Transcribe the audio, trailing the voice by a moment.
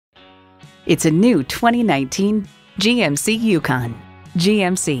It's a new 2019 GMC Yukon.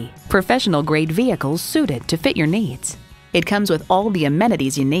 GMC, professional-grade vehicles suited to fit your needs. It comes with all the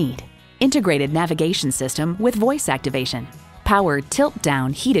amenities you need. Integrated navigation system with voice activation, power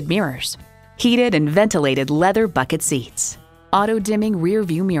tilt-down heated mirrors, heated and ventilated leather bucket seats, auto-dimming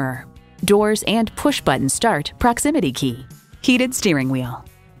rear-view mirror, doors and push-button start proximity key, heated steering wheel,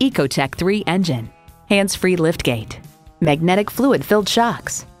 Ecotec 3 engine, hands-free liftgate, magnetic fluid-filled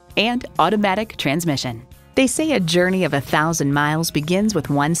shocks, and automatic transmission. They say a journey of 1,000 miles begins with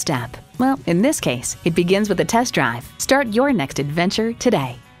one step. Well, in this case, it begins with a test drive. Start your next adventure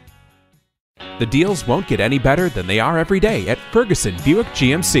today. The deals won't get any better than they are every day at Ferguson Buick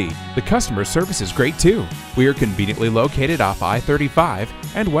GMC. The customer service is great too. We are conveniently located off I-35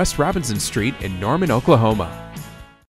 and West Robinson Street in Norman, Oklahoma.